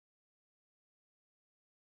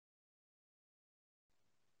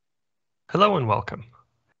Hello and welcome.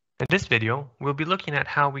 In this video, we'll be looking at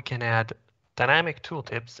how we can add dynamic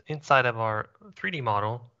tooltips inside of our 3D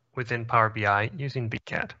model within Power BI using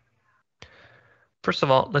Vcad. First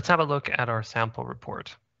of all, let's have a look at our sample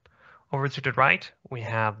report. Over to the right, we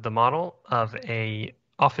have the model of an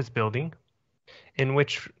office building in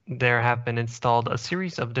which there have been installed a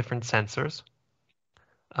series of different sensors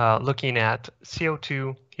looking at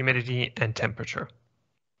CO2, humidity, and temperature.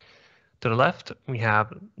 To the left, we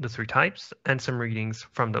have the three types and some readings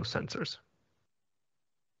from those sensors.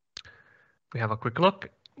 If we have a quick look,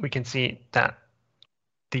 we can see that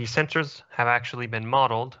the sensors have actually been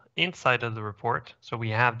modeled inside of the report. So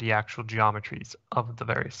we have the actual geometries of the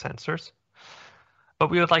various sensors.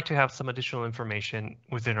 But we would like to have some additional information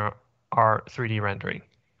within our 3D rendering.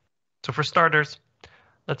 So for starters,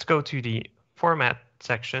 let's go to the Format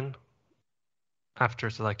section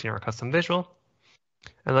after selecting our custom visual.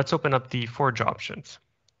 And let's open up the forge options.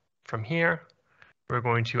 From here, we're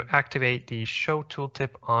going to activate the Show Tooltip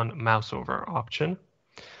on Mouse Over option.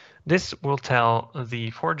 This will tell the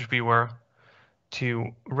Forge viewer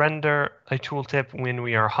to render a tooltip when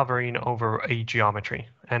we are hovering over a geometry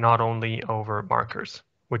and not only over markers,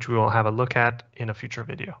 which we will have a look at in a future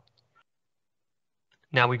video.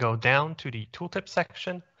 Now we go down to the Tooltip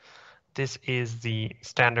section. This is the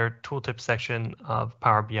standard Tooltip section of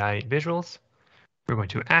Power BI visuals. We're going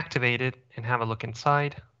to activate it and have a look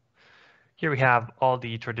inside. Here we have all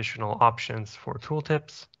the traditional options for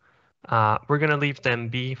tooltips. We're going to leave them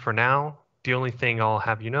be for now. The only thing I'll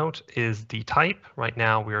have you note is the type. Right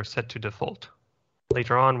now we are set to default.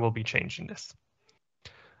 Later on we'll be changing this.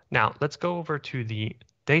 Now let's go over to the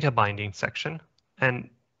data binding section and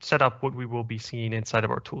set up what we will be seeing inside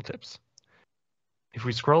of our tooltips. If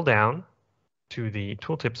we scroll down to the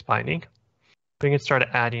tooltips binding, we can start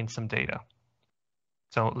adding some data.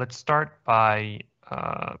 So let's start by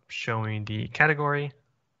showing the category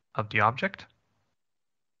of the object.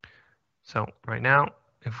 So right now,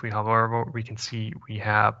 if we hover over, we can see we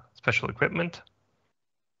have special equipment.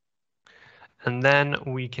 And then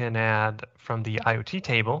we can add from the IoT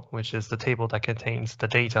table, which is the table that contains the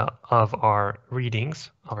data of our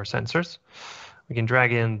readings of our sensors. We can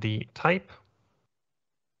drag in the type,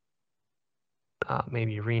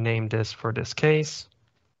 maybe rename this for this case,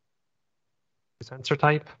 sensor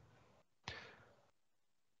type.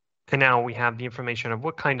 And now we have the information of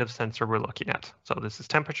what kind of sensor we're looking at. So this is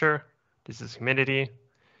temperature, this is humidity.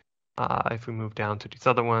 If we move down to these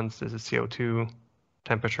other ones, this is CO2,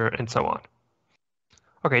 temperature, and so on.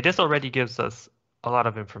 Okay, this already gives us a lot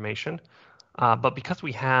of information, but because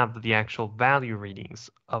we have the actual value readings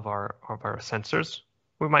of our sensors,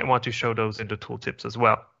 we might want to show those in the tooltips as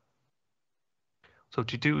well. So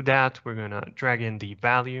to do that, we're going to drag in the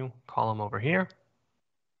value column over here.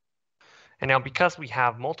 And now because we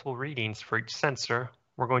have multiple readings for each sensor,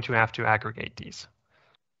 we're going to have to aggregate these.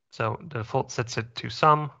 So the default sets it to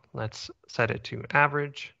sum. Let's set it to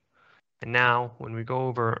average. And now when we go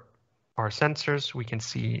over our sensors, we can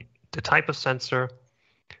see the type of sensor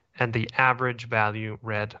and the average value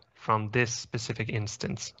read from this specific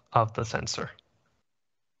instance of the sensor.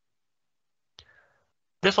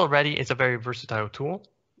 This already is a very versatile tool.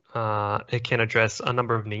 It can address a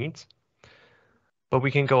number of needs. But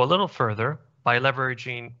we can go a little further by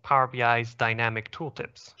leveraging Power BI's dynamic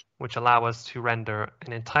tooltips, which allow us to render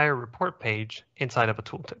an entire report page inside of a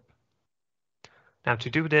tooltip. Now to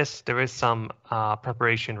do this, there is some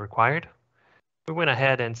preparation required. We went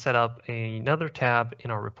ahead and set up another tab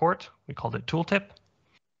in our report. We called it Tooltip.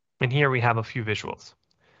 And here we have a few visuals.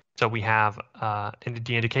 So we have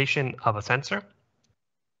the indication of a sensor.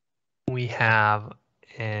 We have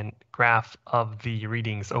a graph of the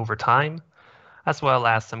readings over time, as well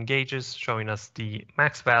as some gauges showing us the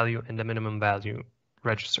max value and the minimum value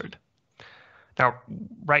registered. Now,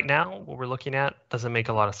 right now, what we're looking at doesn't make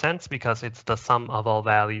a lot of sense because it's the sum of all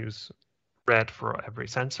values read for every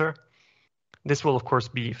sensor. This will, of course,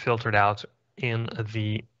 be filtered out in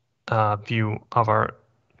the view of our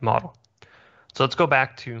model. So let's go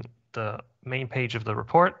back to the main page of the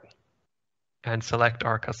report and select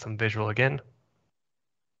our custom visual again.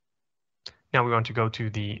 Now we want to go to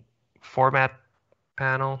the Format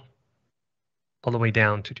panel, all the way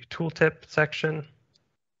down to the Tooltip section.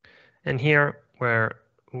 And here, where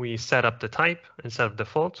we set up the type instead of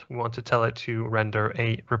default, we want to tell it to render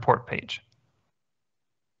a report page.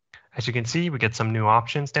 As you can see, we get some new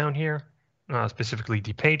options down here. Specifically,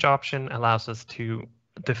 the page option allows us to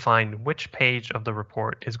define which page of the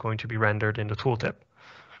report is going to be rendered in the tooltip.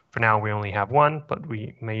 For now, we only have one, but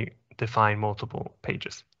we may define multiple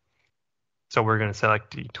pages. So we're going to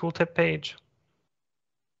select the tooltip page.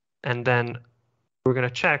 And then We're going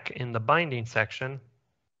to check in the binding section.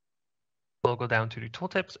 We'll go down to the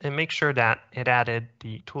tooltips and make sure that it added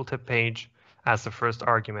the tooltip page as the first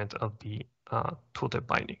argument of the tooltip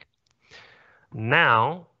binding.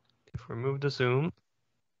 Now, if we remove the zoom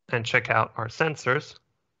and check out our sensors,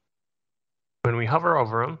 when we hover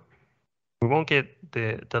over them, we won't get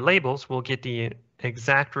the labels, we'll get the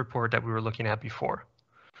exact report that we were looking at before.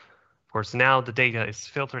 Of course, now the data is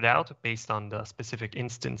filtered out based on the specific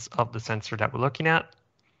instance of the sensor that we're looking at.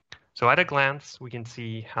 So at a glance, we can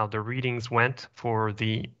see how the readings went for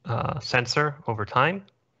the sensor over time,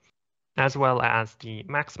 as well as the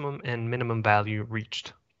maximum and minimum value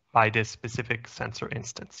reached by this specific sensor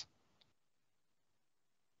instance.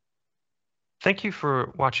 Thank you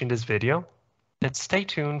for watching this video, and stay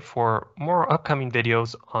tuned for more upcoming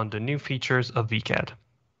videos on the new features of Vcad.